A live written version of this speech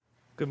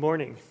Good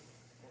morning.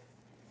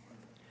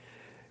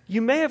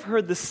 You may have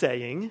heard the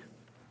saying,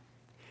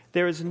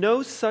 there is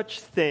no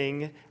such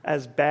thing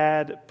as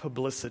bad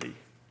publicity.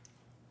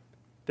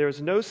 There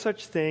is no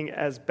such thing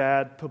as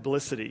bad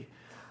publicity.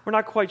 We're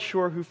not quite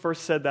sure who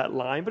first said that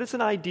line, but it's an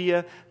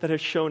idea that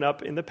has shown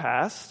up in the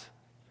past.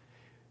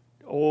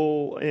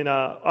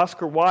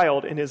 Oscar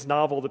Wilde, in his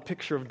novel, The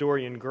Picture of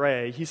Dorian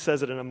Gray, he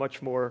says it in a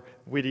much more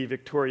witty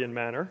Victorian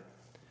manner.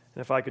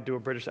 And if I could do a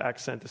British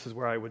accent, this is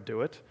where I would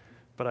do it.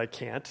 But I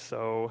can't,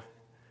 so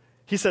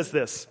he says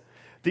this: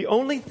 the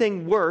only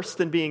thing worse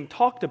than being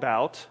talked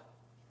about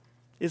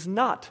is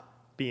not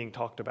being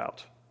talked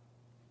about.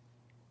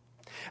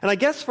 And I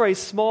guess for a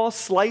small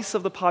slice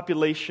of the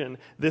population,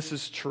 this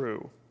is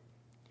true.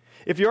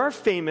 If you are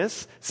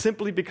famous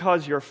simply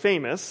because you're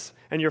famous,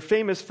 and you're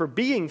famous for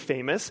being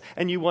famous,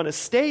 and you want to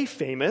stay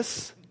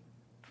famous,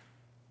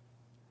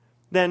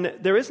 then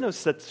there is no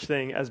such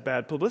thing as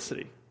bad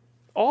publicity.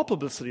 All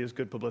publicity is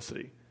good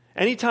publicity.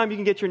 Anytime you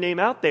can get your name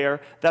out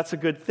there, that's a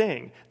good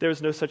thing.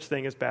 There's no such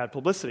thing as bad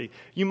publicity.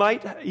 You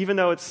might, even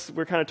though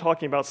we're kind of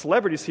talking about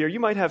celebrities here, you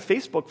might have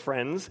Facebook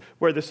friends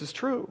where this is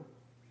true.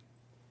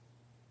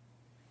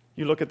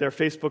 You look at their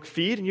Facebook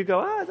feed and you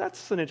go,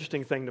 that's an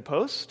interesting thing to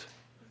post.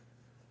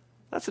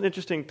 That's an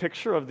interesting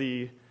picture of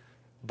the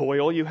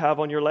boil you have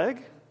on your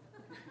leg.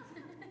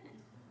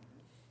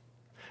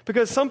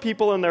 Because some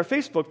people on their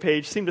Facebook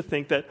page seem to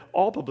think that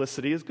all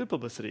publicity is good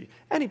publicity.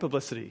 Any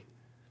publicity.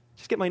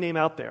 Just get my name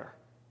out there.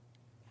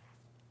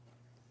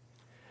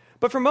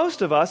 But for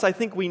most of us, I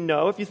think we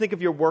know, if you think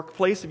of your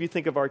workplace, if you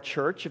think of our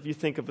church, if you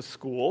think of a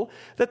school,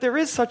 that there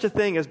is such a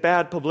thing as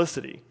bad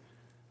publicity.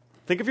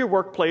 Think of your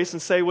workplace and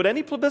say, would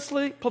any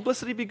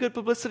publicity be good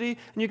publicity?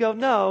 And you go,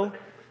 no.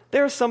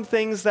 There are some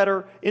things that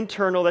are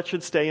internal that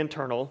should stay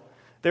internal.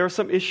 There are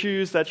some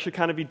issues that should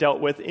kind of be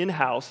dealt with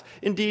in-house.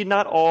 Indeed,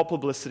 not all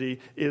publicity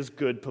is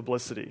good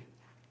publicity.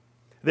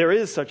 There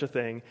is such a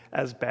thing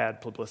as bad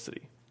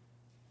publicity.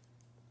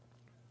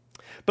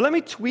 But let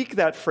me tweak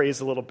that phrase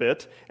a little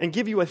bit and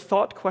give you a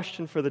thought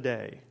question for the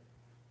day.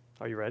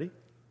 Are you ready?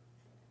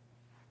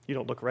 You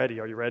don't look ready.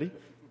 Are you ready?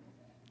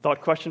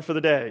 Thought question for the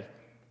day.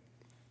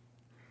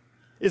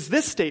 Is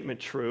this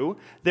statement true?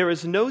 There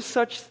is no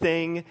such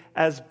thing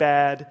as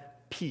bad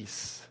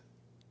peace.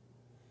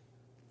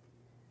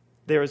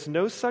 There is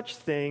no such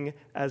thing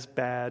as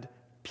bad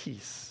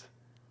peace.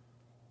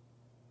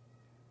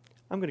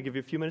 I'm going to give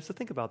you a few minutes to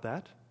think about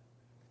that.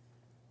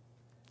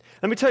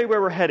 Let me tell you where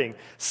we're heading.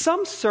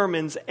 Some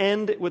sermons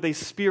end with a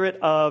spirit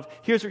of,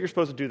 here's what you're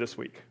supposed to do this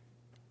week.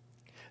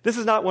 This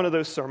is not one of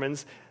those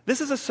sermons.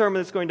 This is a sermon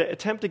that's going to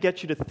attempt to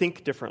get you to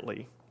think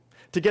differently,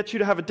 to get you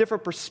to have a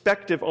different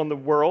perspective on the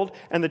world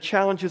and the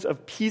challenges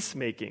of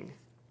peacemaking.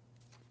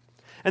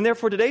 And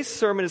therefore, today's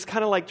sermon is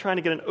kind of like trying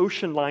to get an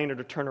ocean liner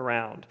to turn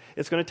around.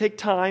 It's going to take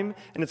time,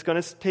 and it's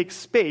going to take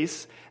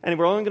space, and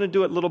we're only going to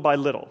do it little by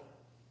little.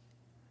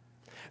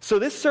 So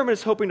this sermon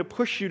is hoping to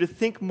push you to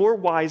think more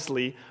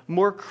wisely,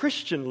 more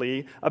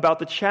Christianly about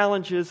the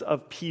challenges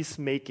of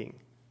peacemaking.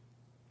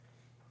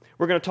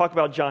 We're going to talk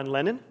about John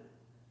Lennon,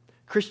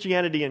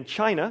 Christianity in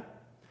China,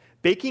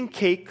 baking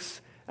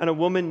cakes, and a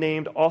woman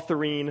named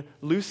Autherine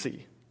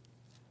Lucy.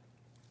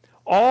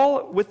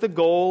 All with the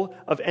goal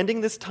of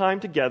ending this time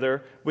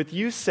together with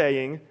you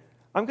saying,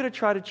 I'm going to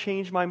try to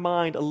change my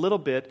mind a little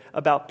bit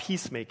about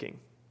peacemaking.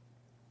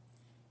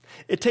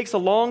 It takes a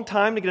long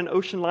time to get an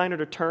ocean liner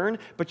to turn,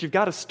 but you've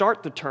got to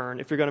start the turn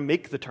if you're going to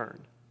make the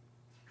turn.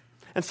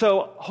 And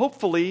so,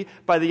 hopefully,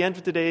 by the end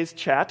of today's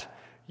chat,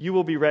 you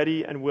will be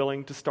ready and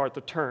willing to start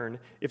the turn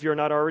if you're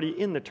not already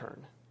in the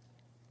turn.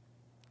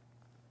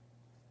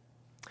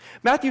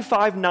 Matthew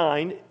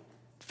 5:9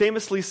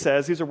 famously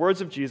says, these are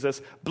words of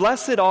Jesus,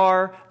 "Blessed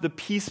are the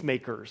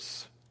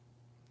peacemakers,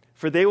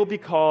 for they will be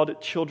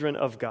called children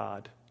of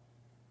God."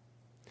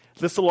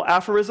 This little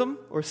aphorism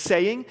or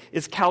saying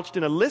is couched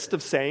in a list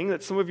of saying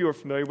that some of you are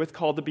familiar with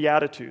called the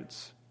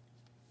Beatitudes.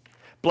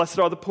 Blessed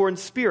are the poor in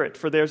spirit,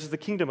 for theirs is the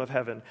kingdom of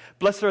heaven.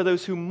 Blessed are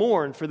those who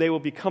mourn, for they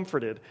will be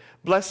comforted.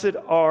 Blessed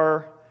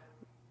are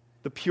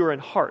the pure in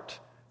heart,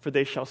 for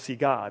they shall see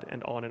God,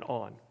 and on and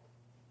on.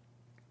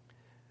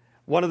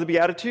 One of the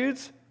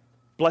Beatitudes,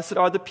 blessed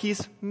are the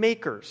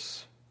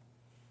peacemakers.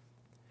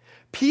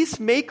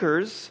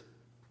 Peacemakers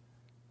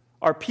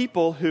are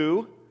people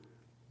who,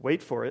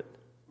 wait for it,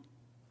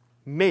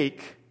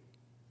 make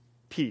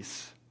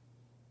peace.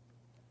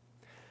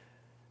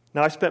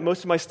 Now, I spent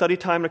most of my study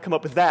time to come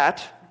up with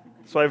that,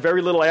 so I have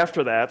very little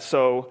after that,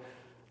 so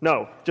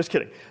no, just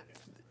kidding.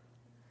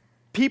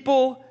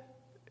 People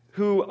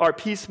who are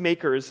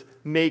peacemakers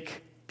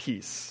make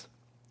peace.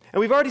 And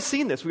we've already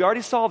seen this. We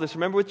already saw this.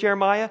 Remember with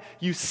Jeremiah?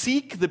 You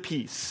seek the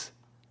peace.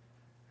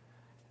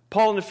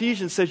 Paul in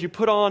Ephesians says you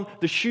put on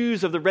the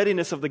shoes of the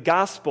readiness of the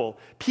gospel.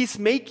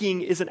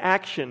 Peacemaking is an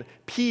action.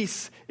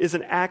 Peace is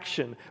an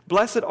action.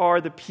 Blessed are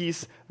the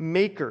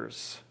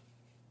peacemakers.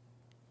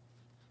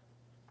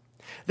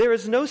 There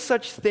is no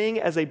such thing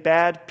as a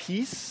bad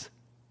peace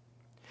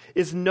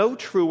is no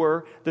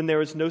truer than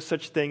there is no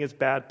such thing as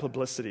bad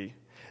publicity.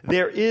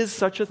 There is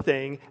such a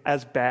thing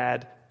as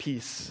bad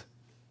peace.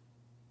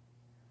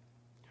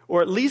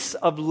 or at least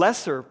of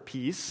lesser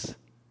peace,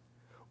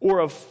 or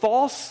of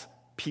false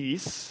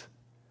peace,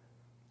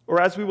 or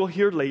as we will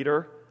hear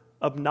later,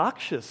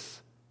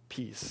 obnoxious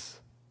peace.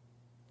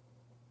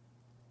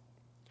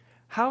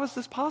 How is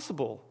this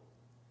possible?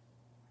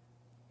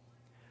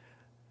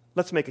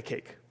 Let's make a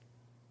cake.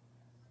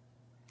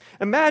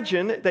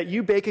 Imagine that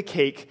you bake a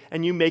cake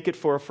and you make it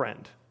for a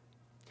friend.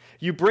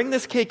 You bring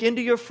this cake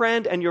into your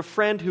friend, and your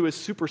friend, who is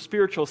super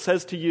spiritual,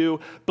 says to you,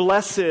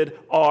 "Blessed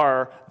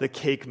are the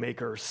cake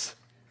makers."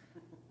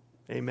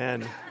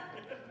 Amen.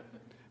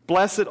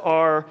 Blessed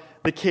are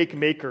the cake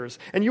makers.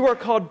 And you are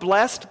called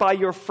blessed by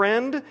your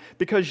friend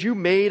because you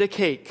made a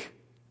cake.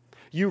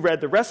 You read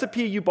the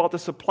recipe, you bought the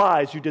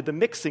supplies, you did the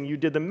mixing, you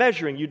did the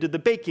measuring, you did the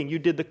baking, you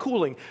did the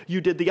cooling,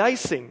 you did the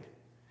icing.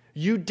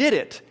 You did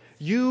it.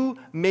 You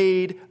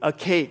made a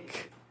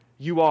cake.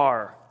 You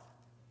are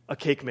a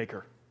cake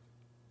maker.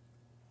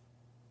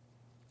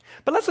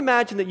 But let's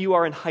imagine that you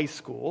are in high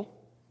school,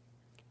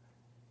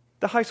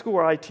 the high school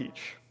where I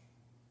teach.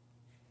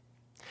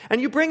 And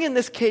you bring in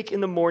this cake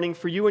in the morning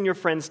for you and your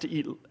friends to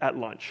eat at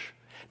lunch.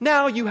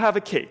 Now you have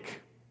a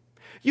cake.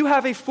 You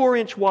have a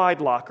 4-inch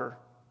wide locker.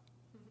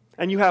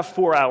 And you have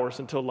 4 hours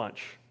until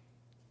lunch.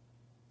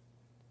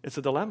 It's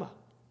a dilemma.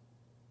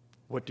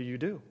 What do you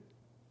do?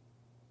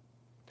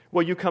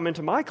 Well, you come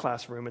into my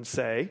classroom and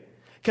say,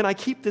 "Can I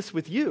keep this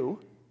with you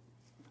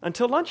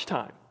until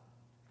lunchtime?"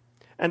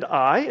 And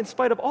I, in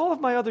spite of all of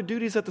my other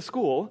duties at the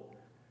school,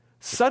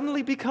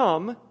 suddenly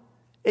become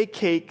a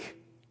cake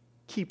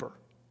keeper.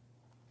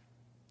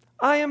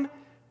 I am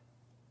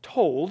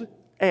told,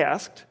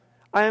 asked,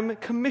 I am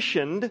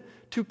commissioned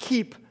to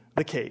keep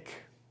the cake.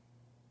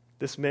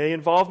 This may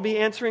involve me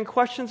answering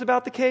questions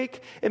about the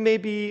cake. It may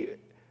be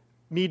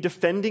me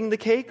defending the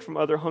cake from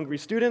other hungry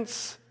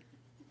students.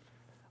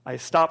 I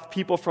stop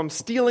people from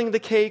stealing the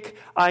cake.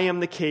 I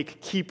am the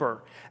cake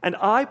keeper. And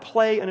I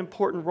play an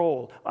important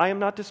role. I am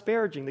not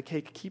disparaging the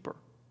cake keeper.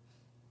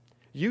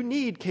 You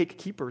need cake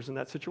keepers in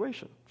that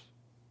situation.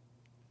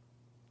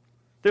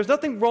 There's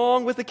nothing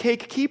wrong with the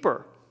cake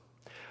keeper.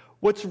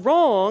 What's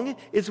wrong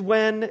is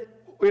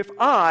if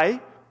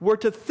I were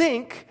to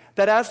think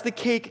that as the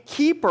cake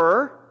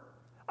keeper,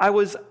 I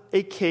was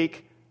a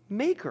cake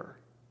maker.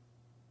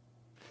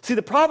 See,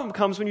 the problem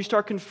comes when you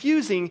start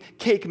confusing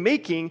cake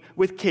making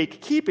with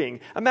cake keeping.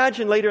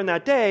 Imagine later in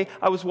that day,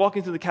 I was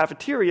walking through the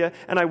cafeteria,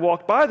 and I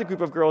walked by the group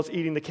of girls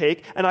eating the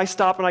cake, and I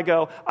stop and I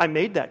go, "I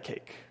made that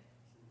cake."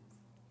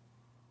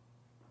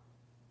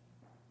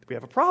 We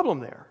have a problem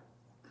there.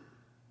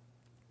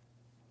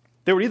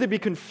 There would either be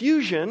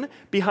confusion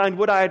behind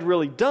what I had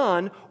really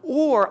done,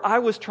 or I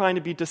was trying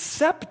to be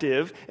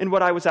deceptive in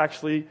what I was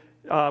actually,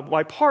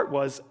 my part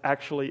was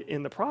actually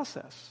in the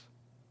process.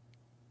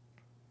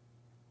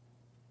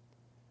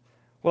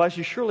 Well, as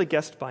you surely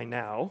guessed by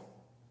now,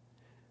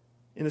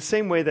 in the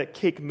same way that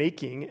cake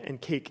making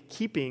and cake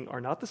keeping are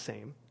not the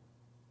same,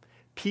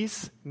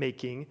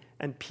 peacemaking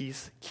and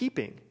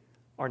peacekeeping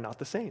are not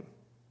the same.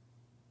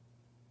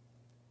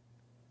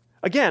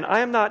 Again, I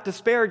am not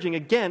disparaging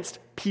against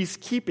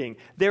peacekeeping.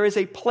 There is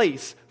a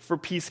place for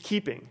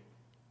peacekeeping.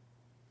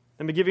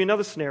 Let me give you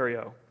another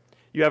scenario.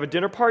 You have a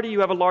dinner party, you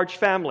have a large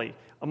family.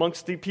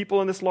 Amongst the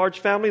people in this large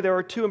family, there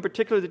are two in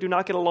particular that do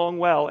not get along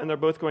well, and they're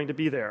both going to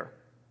be there.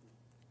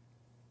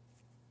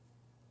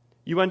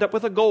 You end up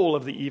with a goal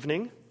of the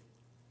evening,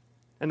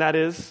 and that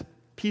is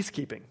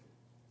peacekeeping.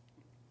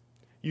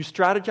 You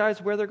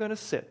strategize where they're going to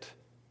sit.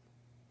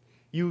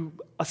 You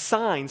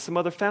assign some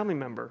other family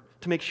member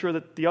to make sure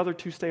that the other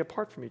two stay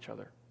apart from each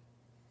other.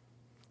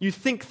 You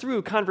think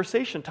through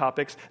conversation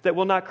topics that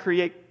will not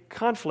create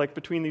conflict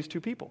between these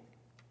two people.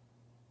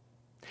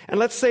 And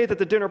let's say that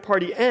the dinner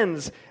party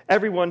ends,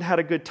 everyone had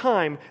a good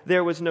time,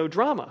 there was no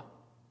drama.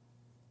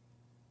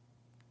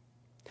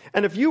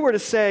 And if you were to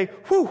say,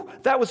 "Whew,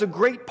 that was a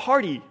great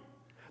party.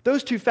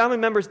 Those two family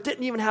members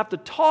didn't even have to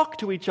talk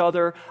to each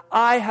other.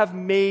 I have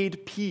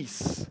made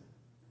peace."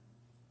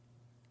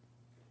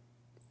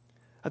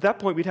 At that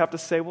point, we'd have to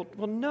say,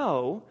 well,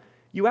 no,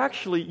 you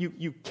actually,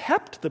 you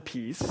kept the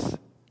peace,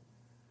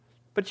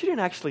 but you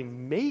didn't actually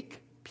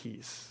make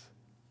peace.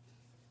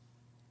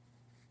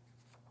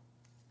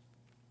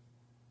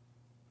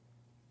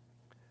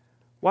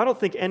 Well, I don't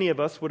think any of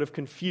us would have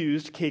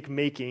confused cake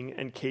making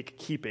and cake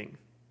keeping.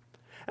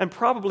 And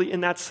probably in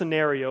that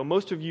scenario,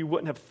 most of you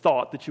wouldn't have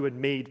thought that you had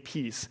made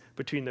peace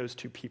between those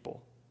two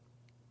people.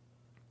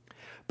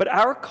 But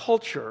our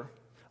culture,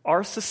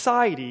 our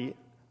society,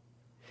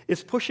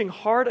 is pushing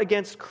hard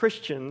against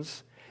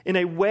Christians in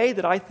a way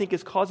that I think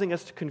is causing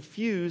us to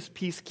confuse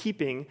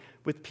peacekeeping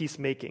with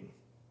peacemaking.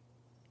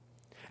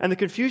 And the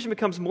confusion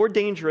becomes more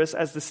dangerous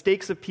as the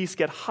stakes of peace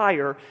get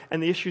higher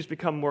and the issues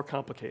become more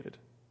complicated.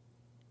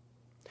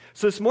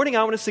 So this morning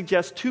I want to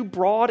suggest two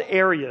broad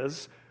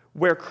areas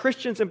where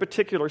Christians in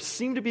particular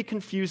seem to be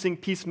confusing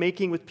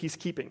peacemaking with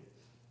peacekeeping.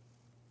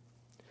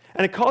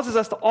 And it causes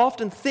us to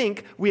often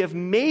think we have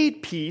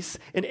made peace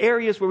in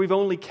areas where we've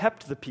only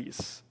kept the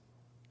peace.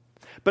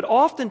 But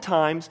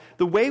oftentimes,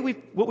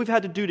 what we've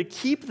had to do to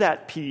keep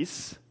that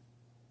peace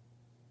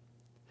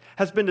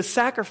has been to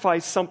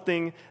sacrifice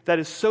something that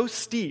is so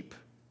steep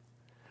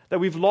that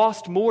we've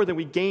lost more than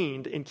we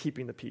gained in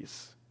keeping the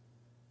peace.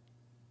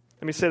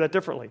 Let me say that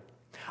differently.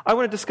 I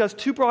want to discuss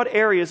two broad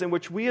areas in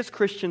which we as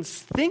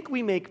Christians think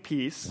we make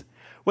peace,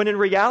 when in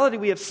reality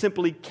we have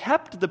simply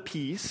kept the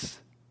peace,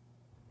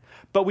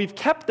 but we've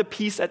kept the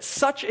peace at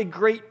such a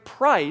great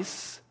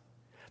price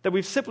that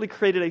we've simply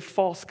created a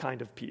false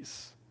kind of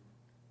peace.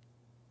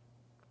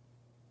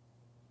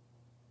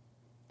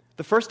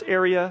 The first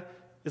area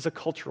is a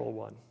cultural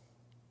one.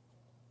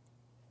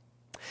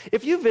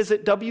 If you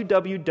visit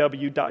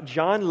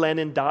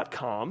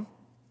www.johnlennon.com,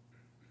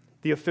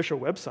 the official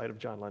website of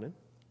John Lennon,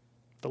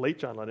 the late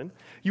John Lennon,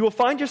 you will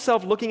find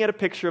yourself looking at a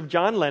picture of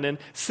John Lennon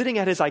sitting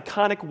at his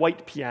iconic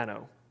white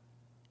piano.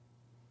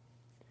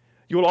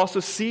 You will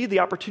also see the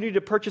opportunity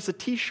to purchase a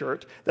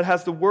t-shirt that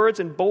has the words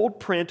in bold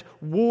print,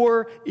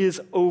 "War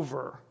is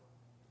over."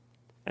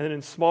 And then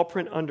in small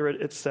print under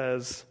it, it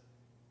says,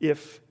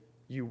 "If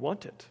you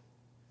want it."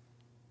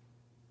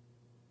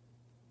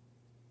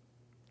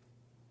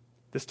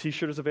 This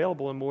t-shirt is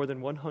available in more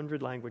than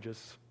 100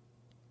 languages.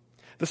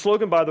 The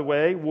slogan, by the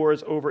way, "War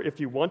is over if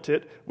you want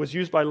it," was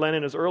used by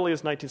Lennon as early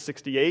as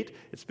 1968.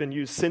 It's been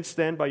used since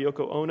then by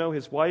Yoko Ono,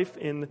 his wife,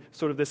 in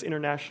sort of this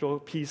international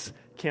peace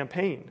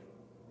campaign.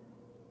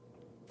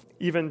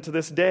 Even to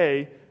this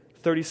day,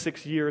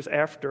 36 years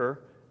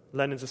after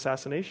Lennon's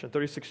assassination,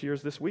 36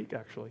 years this week,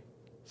 actually,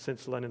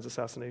 since Lennon's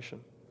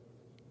assassination.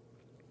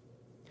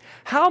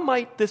 How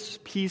might this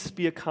peace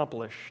be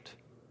accomplished?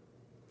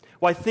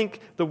 Well, I think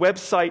the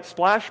website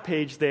splash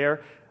page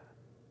there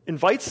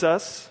invites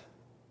us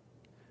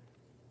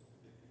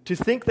to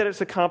think that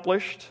it's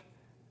accomplished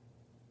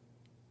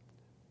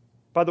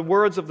by the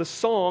words of the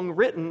song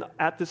written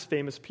at this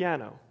famous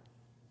piano.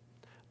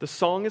 The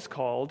song is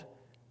called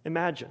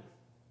Imagine.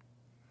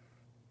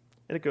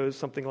 And it goes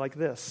something like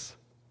this.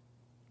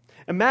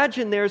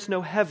 Imagine there's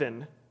no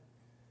heaven.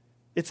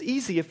 It's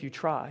easy if you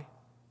try.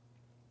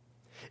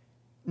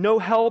 No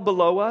hell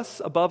below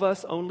us, above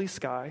us only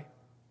sky.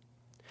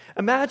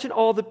 Imagine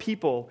all the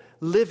people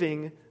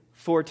living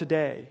for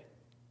today.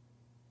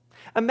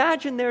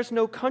 Imagine there's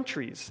no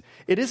countries.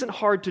 It isn't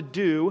hard to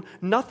do,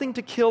 nothing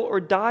to kill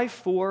or die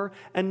for,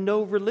 and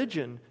no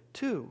religion,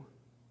 too.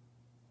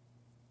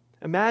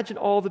 Imagine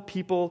all the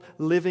people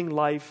living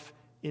life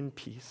in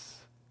peace.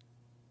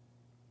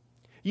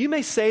 You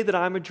may say that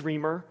I'm a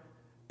dreamer,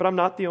 but I'm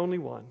not the only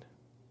one.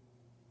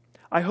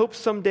 I hope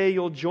someday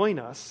you'll join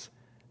us,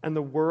 and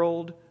the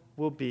world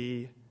will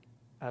be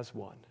as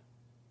one.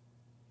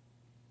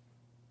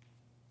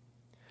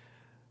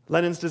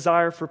 Lennon's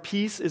desire for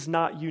peace is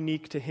not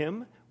unique to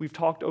him. We've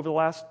talked over the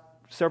last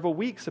several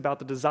weeks about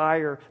the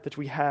desire that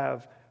we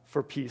have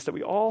for peace, that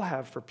we all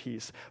have for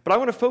peace. But I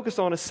want to focus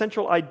on a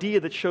central idea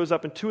that shows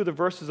up in two of the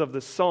verses of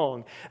this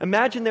song.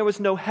 Imagine there was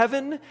no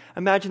heaven.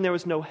 Imagine there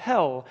was no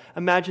hell.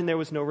 Imagine there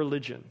was no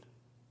religion.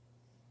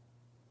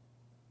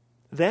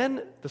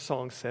 Then, the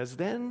song says,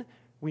 then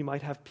we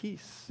might have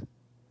peace.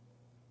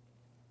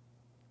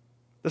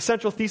 The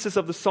central thesis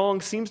of the song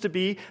seems to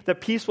be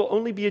that peace will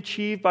only be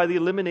achieved by the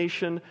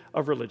elimination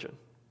of religion,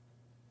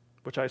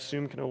 which I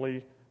can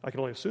only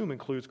assume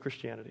includes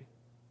Christianity.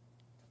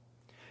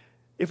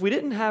 If we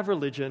didn't have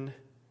religion,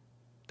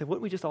 then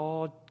wouldn't we just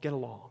all get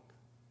along?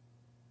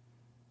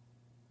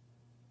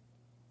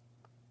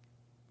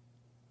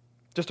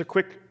 Just a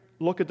quick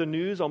look at the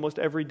news almost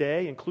every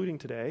day, including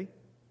today.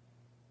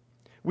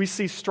 We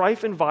see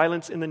strife and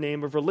violence in the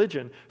name of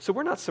religion. So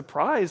we're not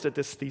surprised at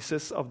this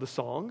thesis of the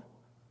song.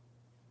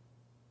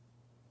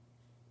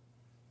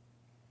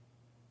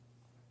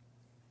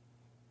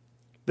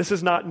 This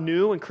is not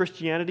new, and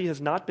Christianity has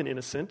not been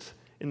innocent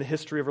in the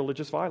history of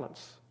religious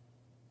violence.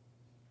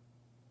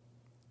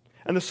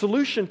 And the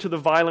solution to the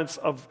violence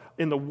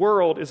in the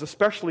world is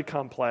especially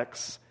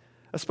complex,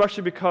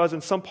 especially because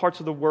in some parts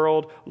of the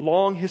world,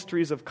 long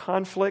histories of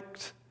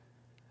conflict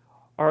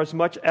are as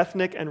much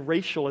ethnic and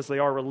racial as they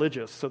are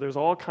religious. So there's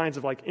all kinds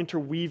of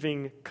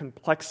interweaving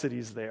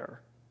complexities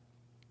there.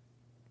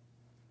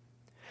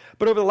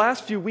 But over the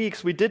last few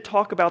weeks, we did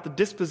talk about the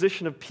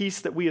disposition of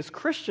peace that we as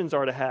Christians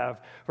are to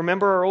have.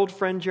 Remember our old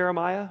friend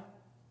Jeremiah?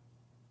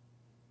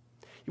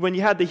 When you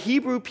had the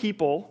Hebrew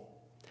people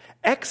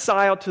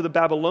exiled to the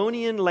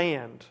Babylonian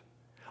land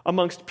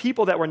amongst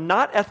people that were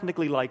not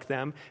ethnically like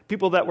them,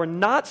 people that were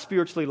not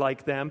spiritually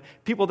like them,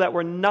 people that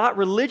were not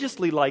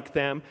religiously like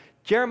them,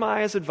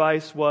 Jeremiah's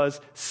advice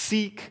was,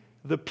 seek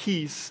the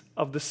peace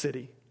of the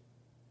city.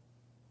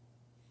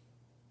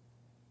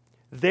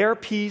 Their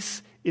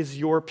peace is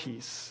your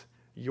peace.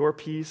 Your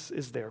peace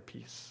is their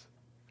peace.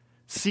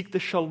 Seek the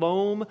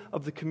shalom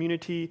of the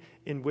community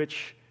in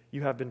which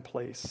you have been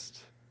placed.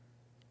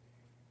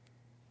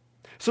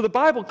 So the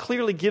Bible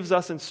clearly gives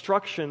us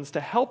instructions to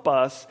help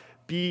us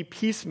be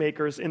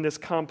peacemakers in this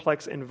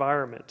complex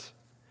environment.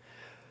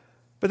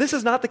 But this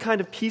is not the kind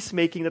of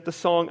peacemaking that the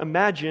song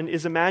Imagine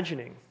is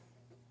imagining.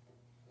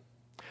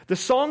 The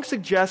song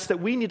suggests that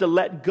we need to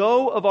let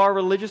go of our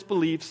religious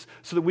beliefs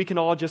so that we can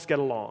all just get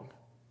along.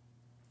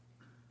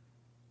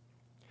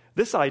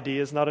 This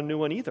idea is not a new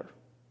one either.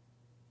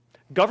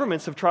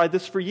 Governments have tried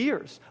this for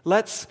years.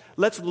 Let's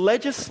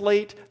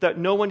legislate that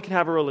no one can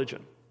have a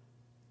religion.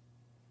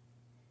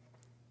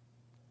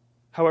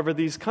 However,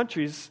 these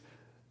countries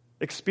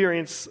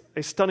experience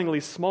a stunningly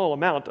small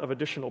amount of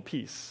additional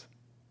peace.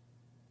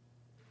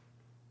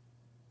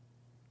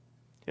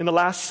 In the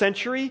last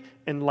century,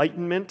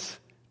 Enlightenment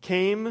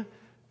came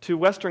to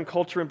Western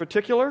culture in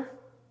particular,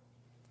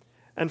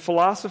 and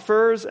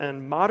philosophers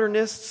and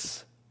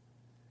modernists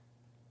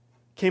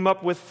came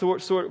up with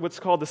what's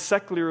called the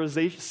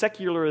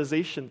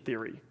secularization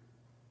theory,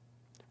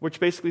 which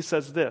basically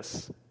says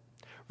this: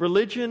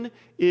 religion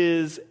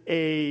is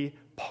a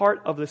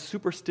part of the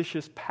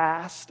superstitious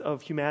past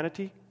of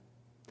humanity,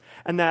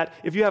 and that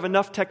if you have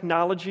enough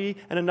technology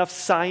and enough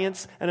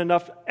science and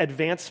enough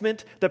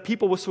advancement, that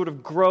people will sort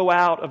of grow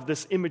out of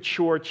this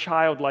immature,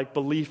 childlike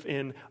belief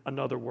in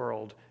another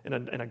world, in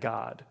a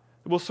God.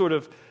 We'll sort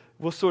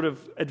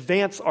of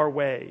advance our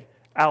way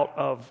out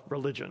of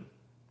religion.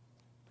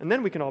 And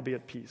then we can all be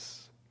at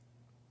peace.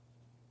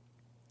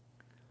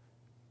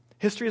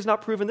 History has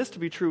not proven this to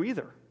be true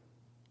either.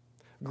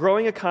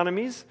 Growing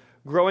economies,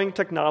 growing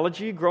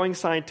technology, growing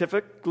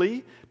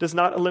scientifically does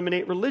not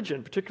eliminate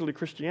religion, particularly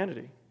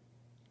Christianity.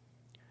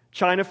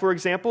 China, for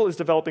example, is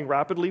developing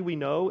rapidly, we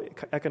know,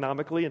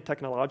 economically and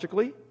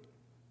technologically.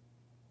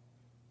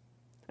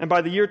 And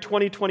by the year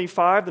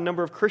 2025, the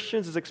number of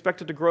Christians is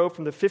expected to grow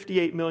from the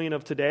 58 million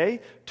of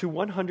today to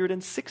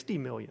 160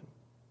 million.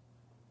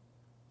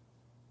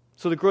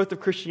 So the growth of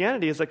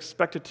Christianity is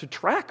expected to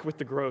track with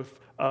the growth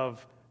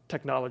of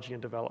technology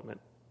and development.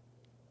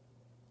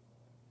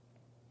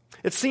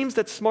 It seems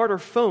that smarter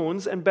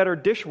phones and better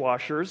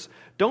dishwashers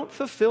don't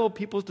fulfill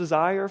people's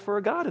desire for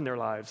a God in their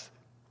lives.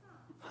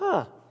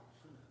 How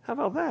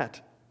about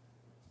that?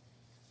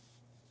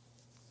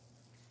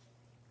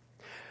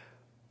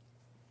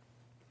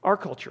 Our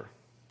culture,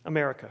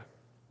 America,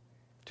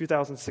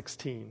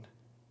 2016.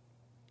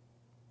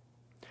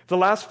 For the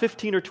last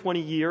 15 or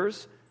 20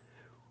 years,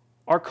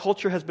 our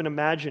culture has been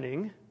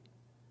imagining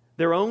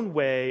their own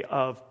way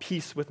of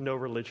peace with no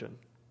religion.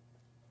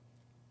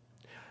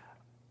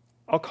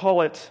 I'll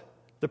call it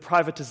the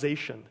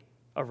privatization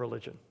of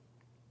religion.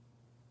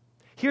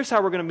 Here's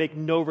how we're going to make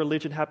no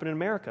religion happen in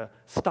America.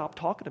 Stop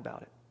talking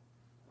about it.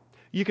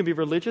 You can be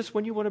religious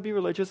when you want to be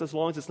religious as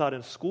long as it's not in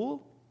a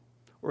school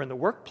or in the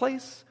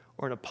workplace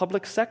or in a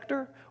public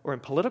sector or in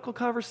political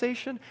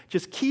conversation.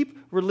 Just keep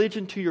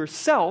religion to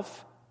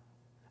yourself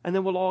and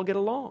then we'll all get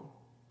along.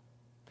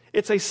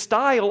 It's a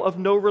style of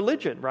no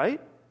religion, right?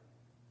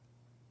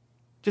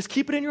 Just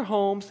keep it in your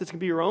homes. It's going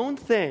to be your own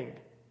thing.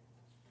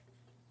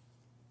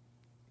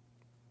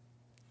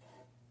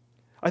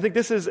 I think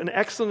this is an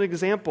excellent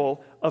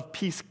example of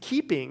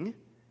peacekeeping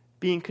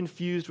being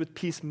confused with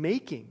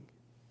peacemaking.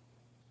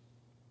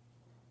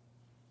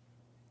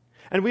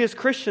 And we as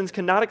Christians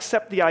cannot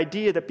accept the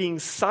idea that being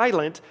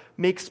silent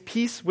makes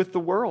peace with the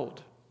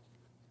world.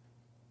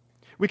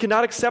 We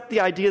cannot accept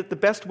the idea that the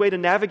best way to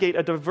navigate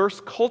a diverse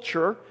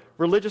culture,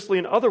 religiously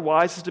and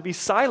otherwise, is to be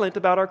silent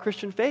about our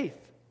Christian faith.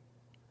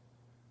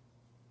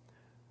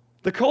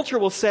 The culture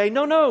will say,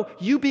 no,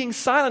 you being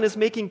silent is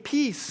making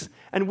peace.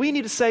 And we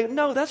need to say,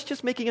 no, that's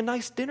just making a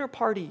nice dinner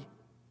party.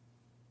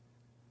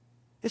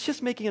 It's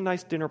just making a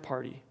nice dinner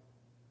party.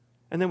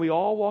 And then we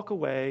all walk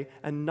away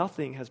and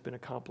nothing has been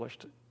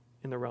accomplished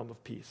in the realm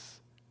of peace.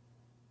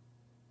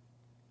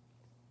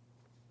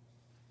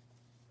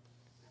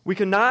 We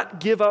cannot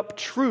give up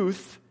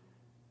truth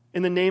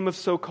in the name of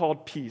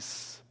so-called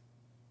peace.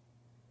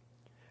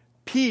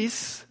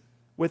 Peace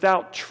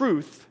without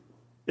truth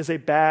is a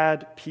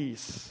bad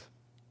peace.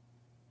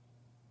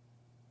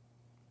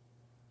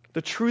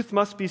 The truth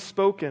must be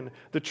spoken.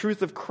 The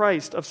truth of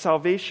Christ, of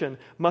salvation,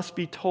 must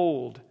be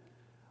told.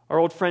 Our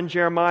old friend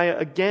Jeremiah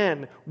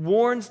again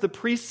warns the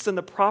priests and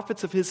the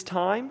prophets of his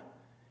time.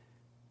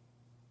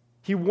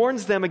 He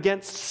warns them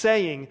against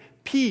saying,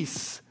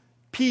 peace,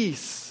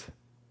 peace,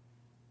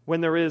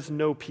 when there is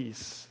no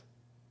peace.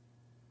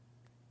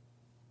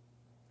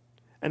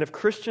 And if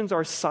Christians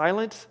are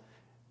silent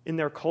in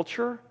their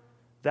culture,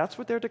 that's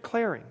what they're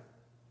declaring.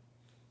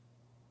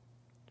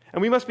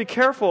 And we must be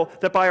careful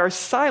that by our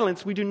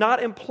silence, we do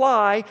not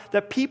imply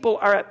that people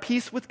are at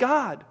peace with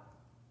God.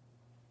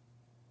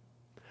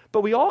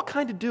 But we all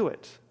kind of do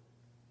it.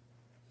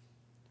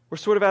 We're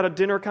sort of at a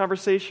dinner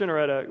conversation or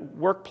at a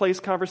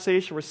workplace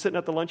conversation. We're sitting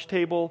at the lunch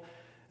table,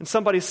 and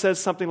somebody says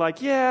something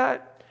like, yeah,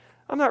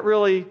 I'm not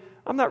really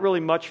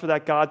much for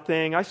that God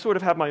thing. I sort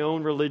of have my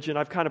own religion.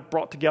 I've kind of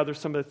brought together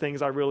some of the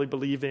things I really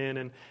believe in,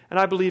 and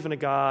I believe in a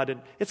God,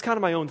 and it's kind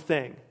of my own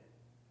thing.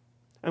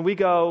 And we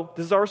go,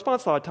 this is our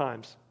response a lot of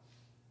times.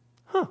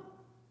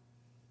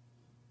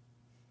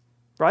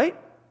 Right?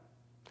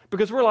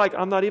 Because we're like,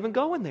 I'm not even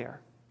going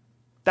there.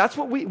 That's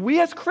what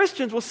we as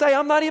Christians will say,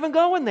 I'm not even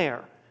going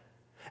there.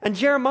 And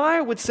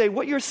Jeremiah would say,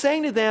 what you're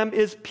saying to them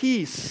is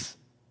peace.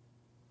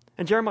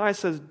 And Jeremiah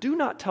says, do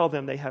not tell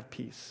them they have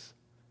peace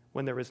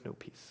when there is no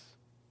peace.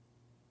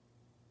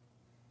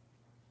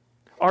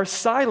 Our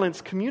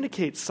silence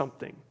communicates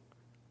something.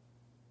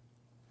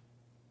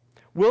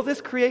 Will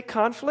this create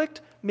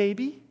conflict?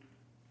 Maybe.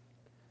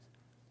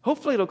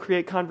 Hopefully it'll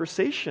create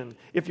conversation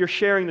if you're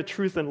sharing the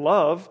truth in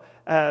love,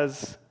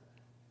 as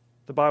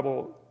the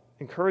Bible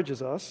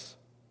encourages us.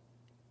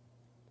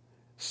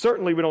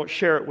 Certainly we don't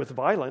share it with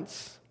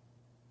violence,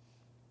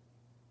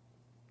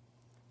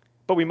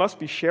 but we must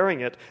be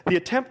sharing it. The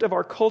attempt of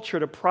our culture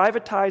to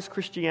privatize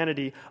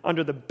Christianity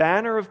under the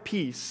banner of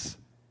peace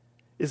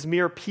is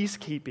mere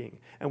peacekeeping,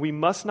 and we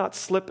must not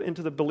slip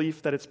into the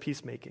belief that it's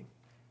peacemaking.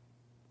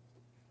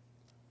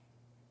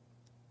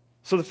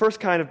 So the first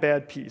kind of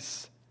bad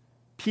peace,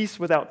 peace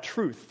without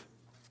truth,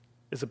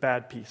 is a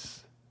bad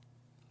peace.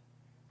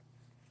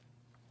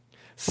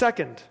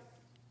 Second,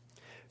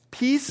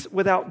 peace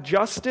without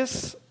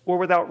justice or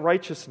without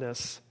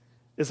righteousness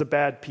is a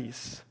bad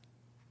peace.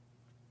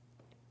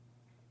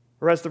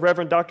 Or as the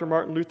Reverend Dr.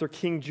 Martin Luther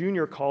King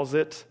Jr. calls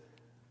it,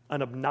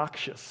 an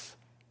obnoxious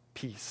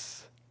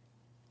peace.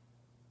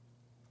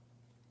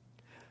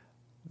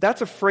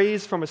 That's a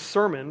phrase from a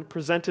sermon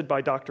presented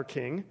by Dr.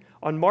 King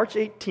on March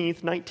 18,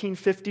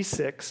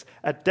 1956,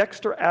 at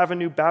Dexter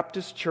Avenue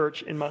Baptist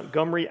Church in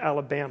Montgomery,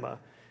 Alabama,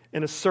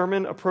 in a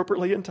sermon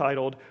appropriately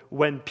entitled,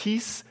 "When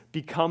Peace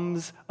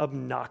Becomes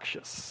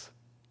Obnoxious."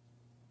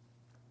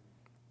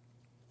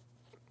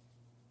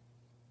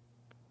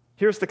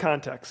 Here's the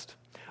context.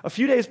 A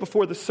few days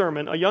before the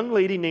sermon, a young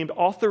lady named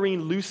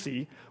Autherine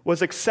Lucy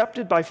was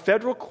accepted by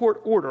federal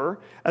court order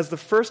as the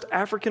first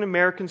African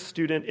American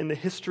student in the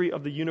history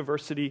of the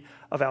University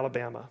of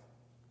Alabama.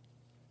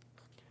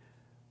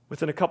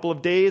 Within a couple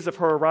of days of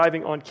her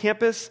arriving on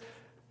campus,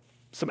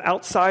 some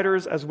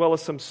outsiders as well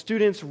as some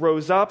students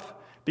rose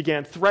up,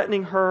 began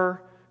threatening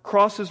her.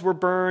 Crosses were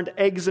burned,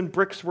 eggs and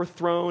bricks were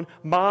thrown.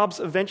 Mobs,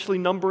 eventually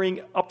numbering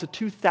up to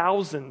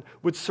 2,000,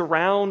 would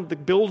surround the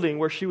building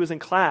where she was in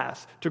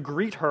class to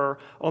greet her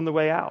on the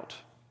way out,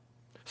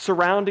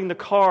 surrounding the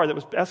car that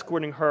was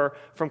escorting her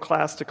from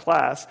class to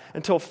class,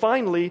 until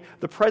finally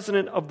the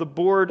president of the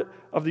board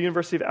of the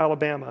University of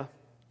Alabama,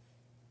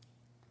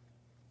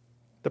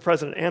 the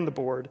president and the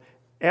board,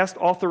 asked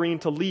Autherine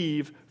to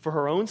leave for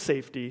her own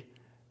safety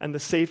and the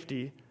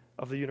safety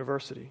of the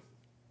university.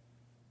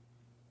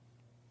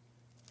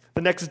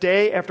 The next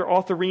day, after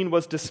Autherine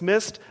was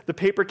dismissed, the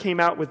paper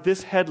came out with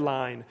this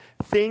headline: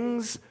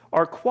 "Things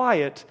are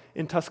quiet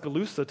in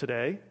Tuscaloosa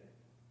today.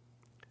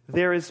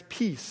 There is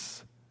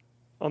peace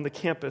on the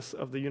campus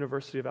of the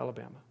University of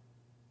Alabama."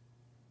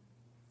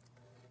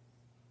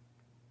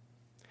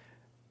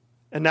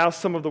 And now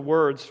some of the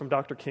words from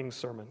Dr. King's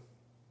sermon.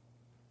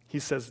 He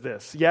says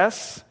this: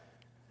 "Yes,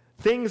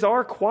 things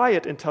are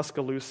quiet in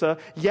Tuscaloosa.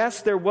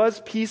 Yes, there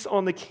was peace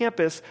on the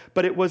campus,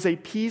 but it was a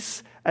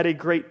peace at a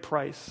great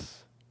price.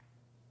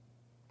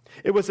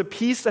 It was a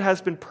peace that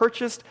has been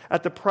purchased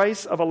at the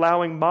price of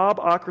allowing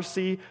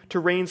mobocracy to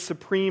reign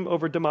supreme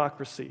over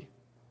democracy.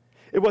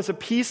 It was a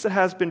peace that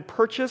has been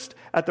purchased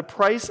at the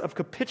price of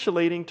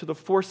capitulating to the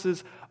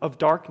forces of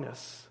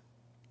darkness.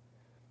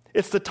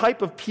 It's the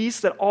type of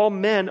peace that all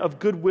men of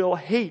goodwill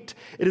hate.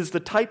 It is the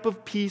type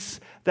of peace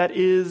that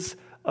is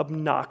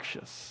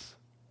obnoxious.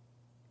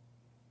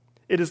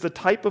 It is the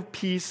type of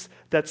peace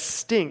that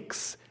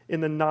stinks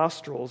in the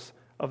nostrils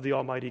of the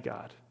Almighty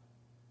God."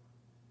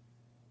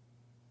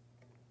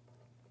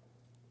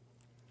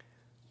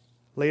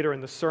 Later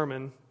in the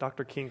sermon,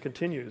 Dr. King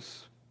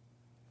continues.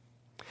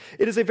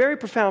 It is a very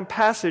profound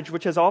passage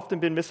which has often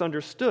been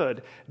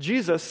misunderstood.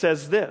 Jesus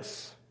says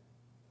this: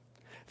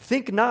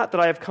 "Think not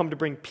that I have come to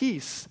bring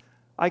peace.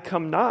 I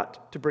come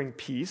not to bring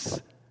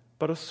peace,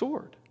 but a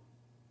sword."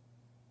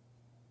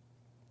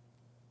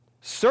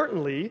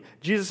 Certainly,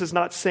 Jesus is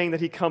not saying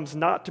that he comes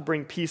not to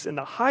bring peace in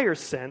the higher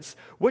sense.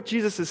 What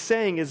Jesus is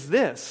saying is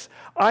this: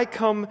 I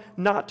come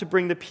not to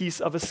bring the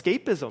peace of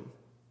escapism.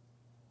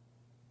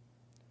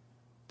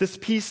 This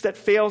peace that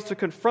fails to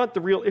confront the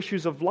real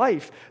issues of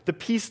life, the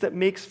peace that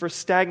makes for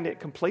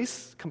stagnant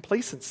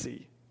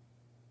complacency.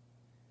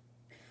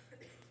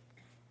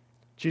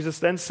 Jesus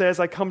then says,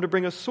 I come to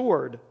bring a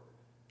sword,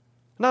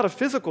 not a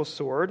physical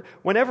sword.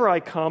 Whenever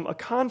I come, a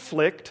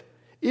conflict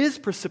is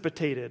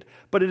precipitated,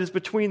 but it is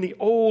between the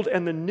old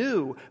and the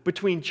new,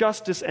 between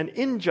justice and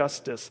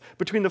injustice,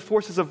 between the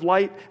forces of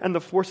light and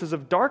the forces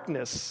of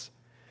darkness.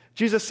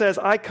 Jesus says,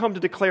 I come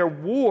to declare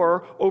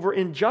war over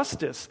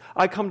injustice.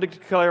 I come to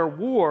declare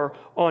war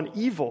on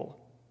evil.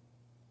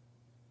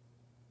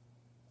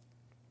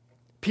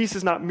 Peace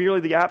is not merely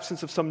the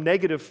absence of some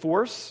negative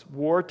force,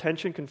 war,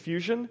 tension,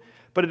 confusion,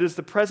 but it is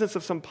the presence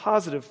of some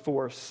positive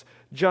force,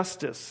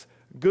 justice,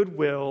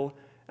 goodwill,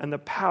 and the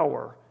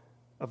power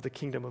of the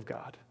kingdom of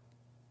God.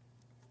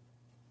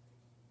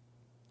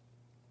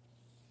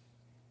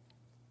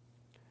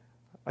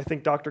 I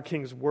think Dr.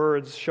 King's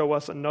words show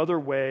us another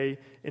way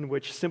in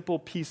which simple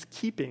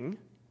peacekeeping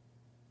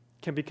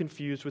can be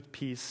confused with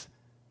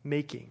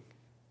peacemaking.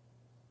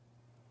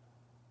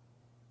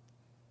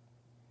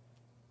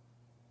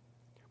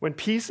 When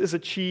peace is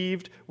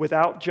achieved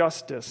without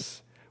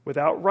justice,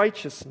 without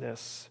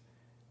righteousness,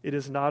 it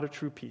is not a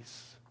true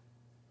peace.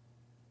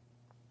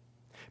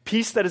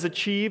 Peace that is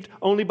achieved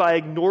only by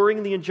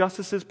ignoring the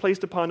injustices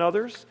placed upon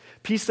others,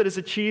 peace that is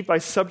achieved by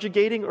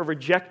subjugating or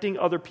rejecting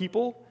other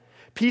people,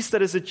 Peace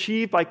that is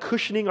achieved by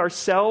cushioning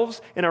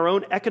ourselves in our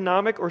own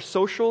economic or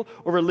social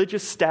or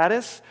religious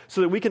status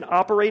so that we can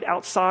operate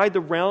outside the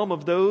realm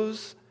of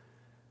those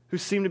who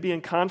seem to be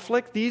in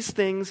conflict. These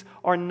things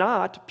are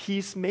not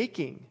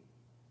peacemaking.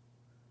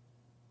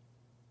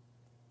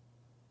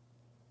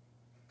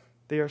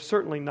 They are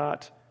certainly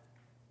not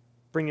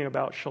bringing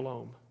about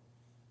shalom.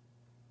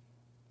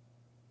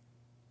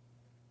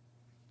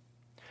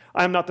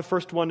 I am not the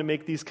first one to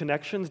make these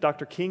connections.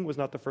 Dr. King was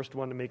not the first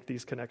one to make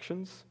these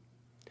connections.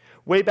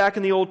 Way back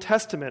in the Old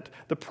Testament,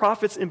 the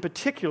prophets in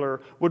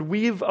particular would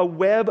weave a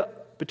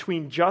web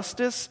between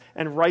justice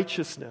and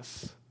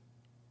righteousness,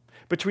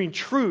 between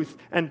truth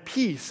and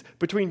peace,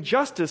 between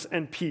justice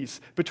and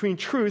peace, between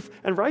truth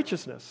and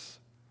righteousness.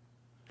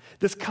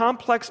 This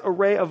complex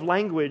array of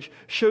language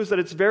shows that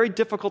it's very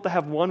difficult to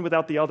have one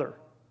without the other.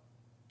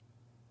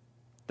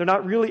 They're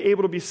not really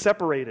able to be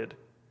separated.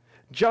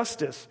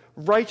 Justice,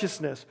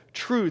 righteousness,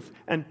 truth,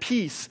 and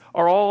peace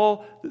are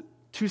all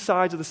two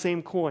sides of the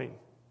same coin.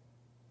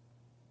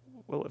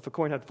 Well, if a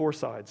coin had four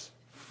sides.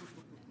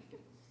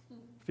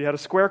 If you had a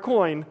square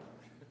coin.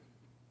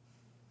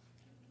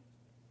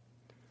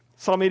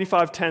 Psalm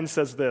 85:10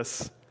 says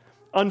this,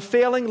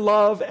 "Unfailing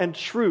love and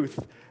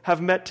truth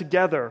have met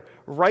together.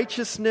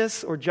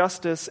 Righteousness or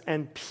justice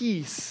and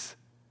peace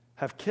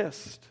have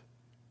kissed."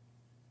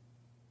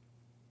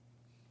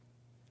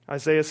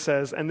 Isaiah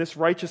says, "And this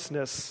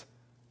righteousness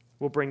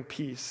will bring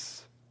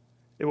peace.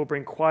 It will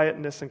bring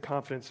quietness and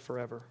confidence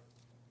forever."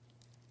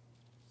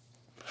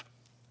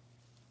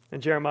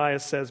 And Jeremiah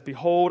says,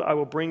 "Behold, I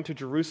will bring to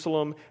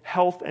Jerusalem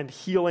health and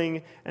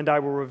healing, and I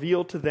will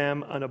reveal to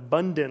them an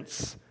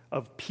abundance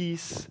of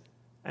peace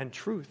and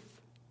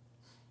truth."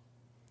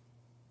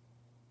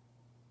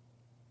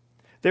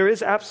 There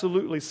is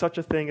absolutely such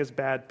a thing as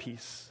bad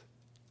peace.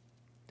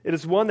 It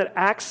is one that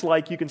acts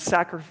like you can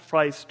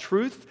sacrifice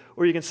truth,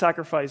 or you can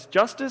sacrifice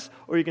justice,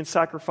 or you can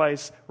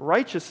sacrifice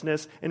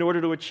righteousness in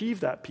order to achieve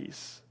that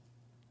peace.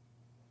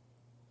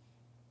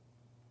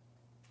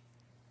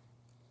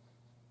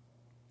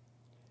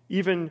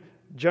 Even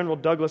General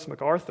Douglas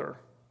MacArthur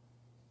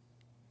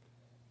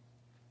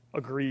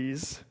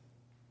agrees.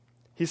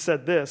 He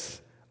said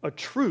this, "A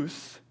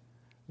truce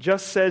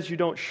just says you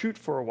don't shoot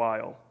for a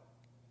while.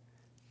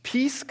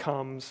 Peace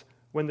comes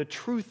when the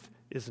truth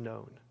is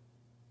known,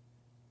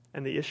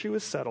 and the issue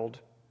is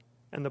settled,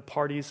 and the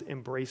parties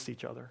embrace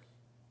each other."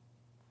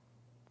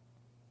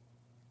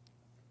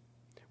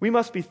 We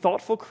must be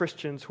thoughtful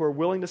Christians who are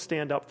willing to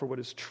stand up for what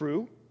is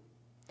true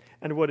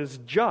and what is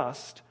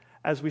just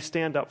as we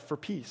stand up for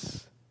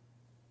peace.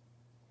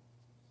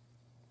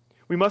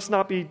 We must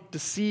not be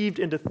deceived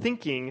into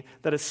thinking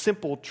that a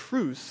simple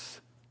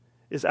truce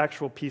is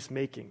actual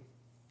peacemaking.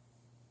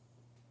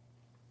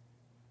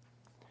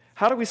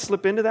 How do we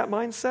slip into that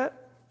mindset?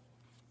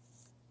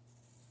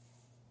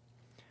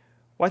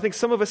 Well, I think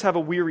some of us have a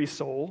weary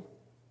soul,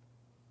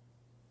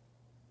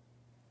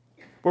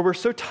 where we're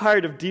so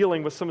tired of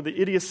dealing with some of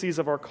the idiocies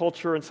of our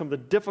culture and some of the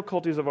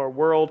difficulties of our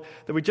world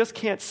that we just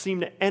can't seem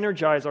to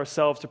energize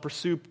ourselves to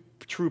pursue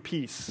true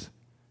peace.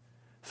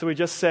 So we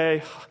just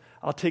say,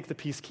 "I'll take the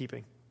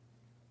peacekeeping.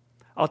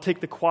 I'll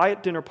take the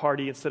quiet dinner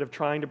party instead of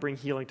trying to bring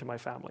healing to my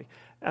family."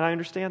 And I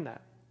understand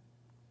that.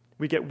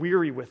 We get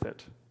weary with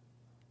it.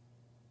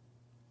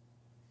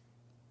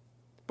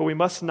 But we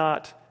must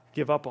not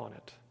give up on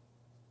it.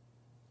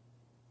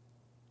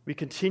 We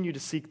continue to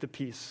seek the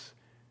peace.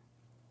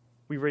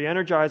 We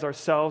re-energize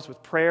ourselves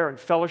with prayer and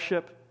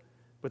fellowship,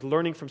 with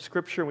learning from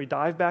Scripture, and we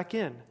dive back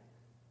in.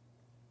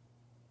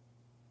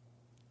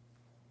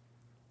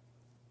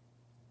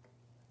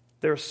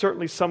 There are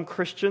certainly some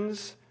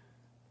Christians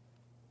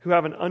who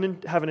have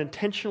an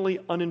intentionally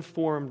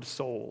uninformed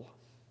soul.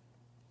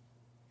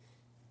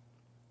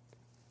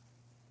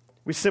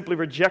 We simply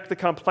reject the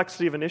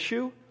complexity of an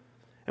issue,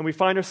 and we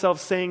find ourselves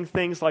saying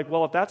things like,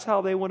 "Well, if that's how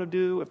they want to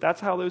do, if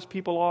that's how those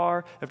people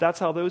are, if that's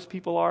how those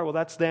people are, well,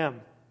 that's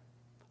them.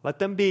 Let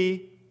them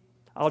be.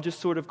 I'll just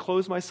sort of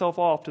close myself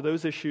off to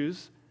those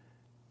issues,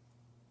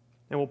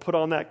 and we'll put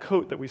on that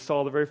coat that we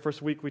saw the very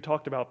first week we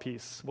talked about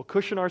peace. We'll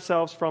cushion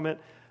ourselves from it.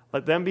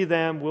 Let them be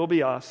them, we'll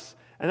be us.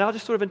 And I'll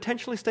just sort of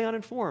intentionally stay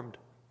uninformed.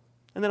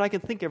 And then I can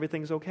think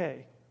everything's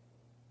okay."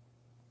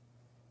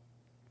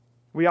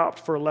 We opt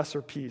for a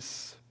lesser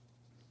peace.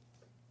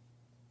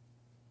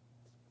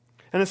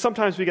 And then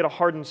sometimes we get a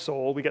hardened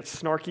soul. We get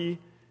snarky.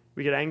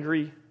 We get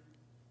angry.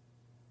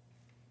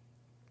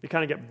 We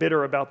kind of get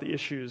bitter about the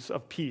issues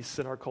of peace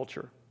in our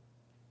culture.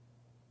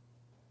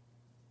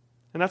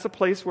 And that's a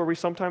place where we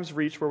sometimes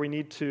reach where we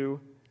need to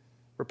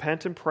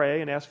repent and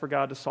pray and ask for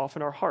God to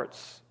soften our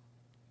hearts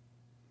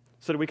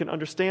so that we can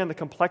understand the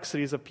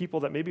complexities of people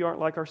that maybe aren't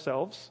like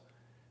ourselves,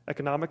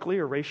 economically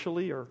or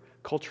racially or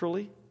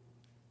culturally.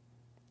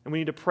 And we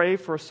need to pray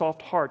for a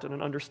soft heart and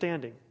an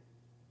understanding.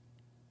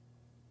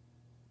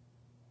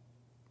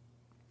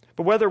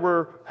 But whether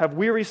we have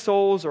weary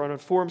souls or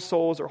uninformed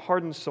souls or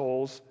hardened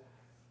souls,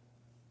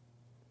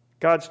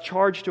 God's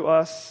charge to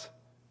us,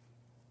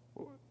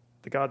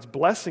 God's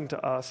blessing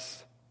to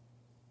us,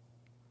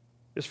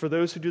 is for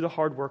those who do the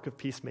hard work of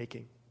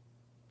peacemaking.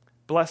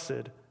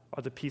 Blessed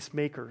are the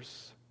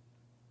peacemakers,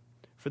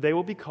 for they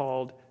will be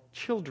called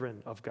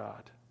children of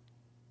God.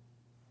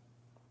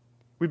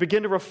 We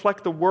begin to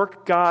reflect the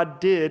work God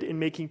did in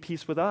making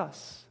peace with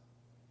us.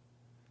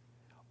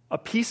 A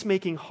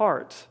peacemaking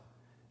heart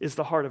is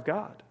the heart of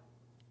God.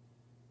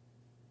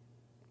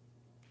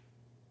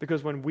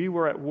 Because when we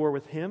were at war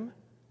with him,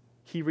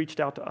 he reached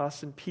out to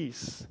us in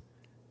peace.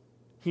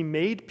 He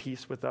made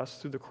peace with us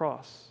through the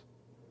cross.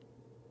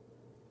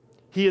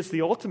 He is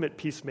the ultimate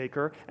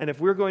peacemaker, and if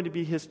we're going to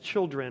be his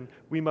children,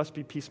 we must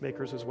be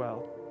peacemakers as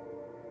well.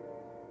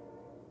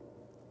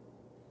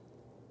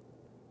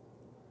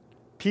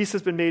 Peace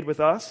has been made with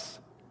us,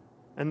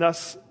 and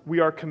thus we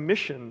are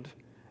commissioned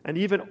and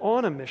even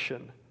on a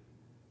mission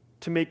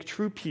to make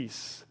true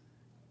peace.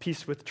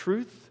 Peace with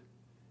truth,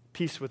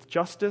 peace with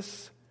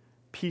justice,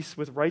 peace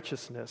with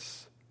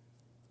righteousness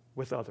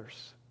with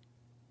others.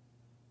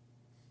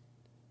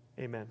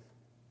 Amen.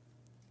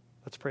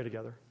 Let's pray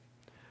together.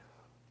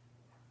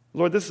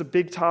 Lord, this is a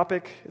big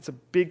topic. It's a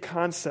big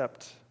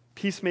concept.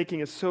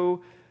 Peacemaking is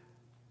so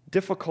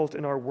difficult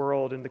in our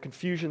world, and the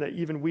confusion that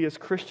even we as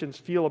Christians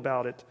feel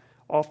about it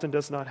often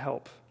does not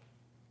help.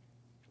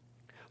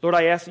 Lord,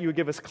 I ask that you would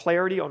give us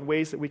clarity on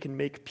ways that we can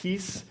make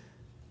peace,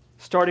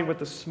 starting with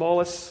the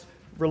smallest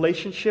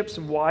relationships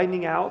and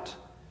widening out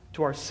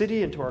to our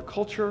city and to our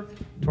culture,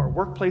 to our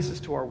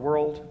workplaces, to our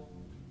world.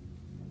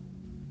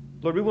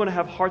 Lord, we want to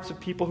have hearts of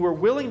people who are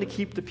willing to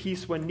keep the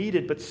peace when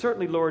needed, but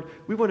certainly, Lord,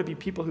 we want to be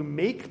people who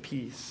make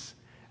peace,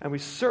 and we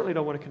certainly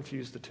don't want to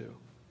confuse the two.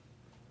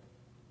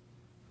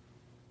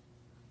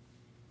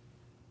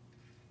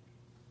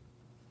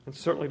 And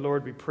certainly,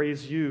 Lord, we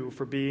praise you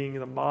for being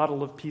the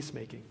model of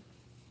peacemaking.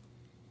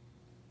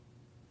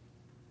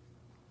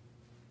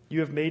 You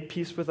have made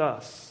peace with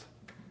us.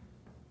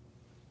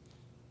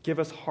 Give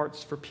us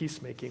hearts for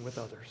peacemaking with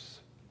others.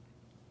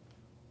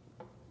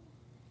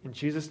 In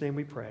Jesus' name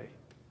we pray.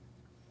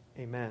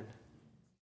 Amen.